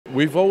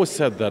We've always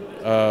said that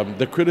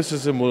the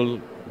criticism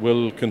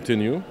will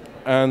continue,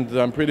 and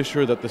I'm pretty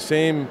sure that the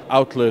same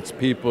outlets,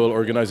 people,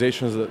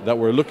 organizations that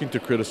were looking to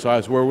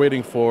criticize were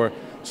waiting for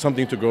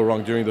something to go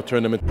wrong during the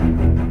tournament.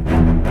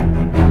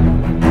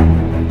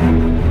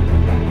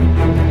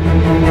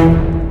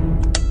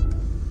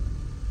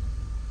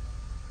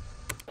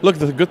 Look,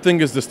 the good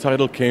thing is this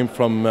title came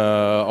from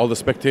all the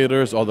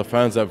spectators, all the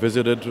fans that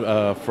visited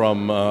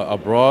from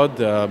abroad,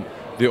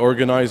 the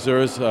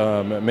organizers,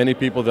 many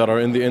people that are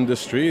in the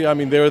industry. I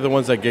mean, they're the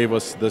ones that gave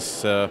us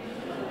this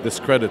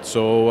credit.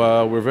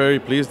 So we're very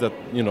pleased that,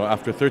 you know,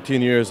 after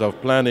 13 years of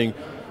planning,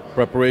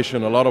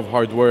 preparation, a lot of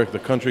hard work, the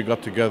country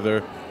got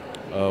together,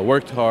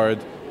 worked hard.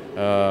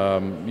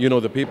 You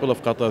know, the people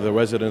of Qatar, the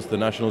residents, the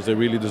nationals, they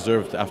really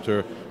deserved,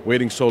 after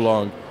waiting so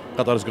long.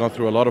 Qatar has gone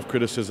through a lot of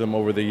criticism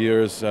over the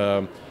years.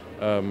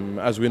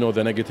 As we know,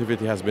 the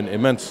negativity has been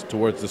immense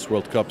towards this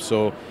World Cup.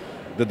 So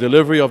the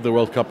delivery of the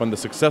World Cup and the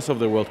success of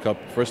the World Cup,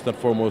 first and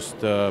foremost,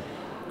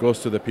 goes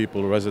to the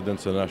people,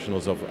 residents and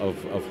nationals of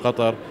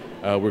Qatar.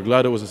 We're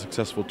glad it was a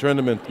successful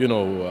tournament. You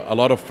know, a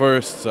lot of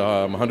firsts,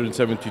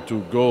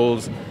 172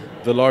 goals,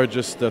 the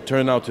largest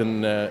turnout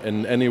in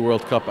any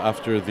World Cup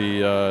after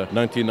the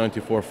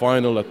 1994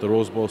 final at the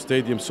Rose Bowl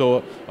Stadium.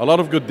 So a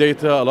lot of good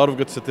data, a lot of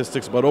good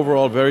statistics, but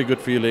overall very good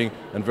feeling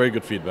and very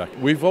good feedback.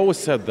 We've always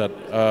said that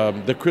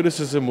the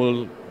criticism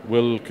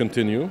will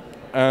continue.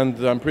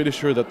 And I'm pretty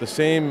sure that the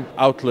same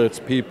outlets,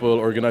 people,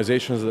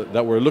 organizations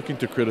that were looking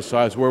to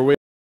criticize were waiting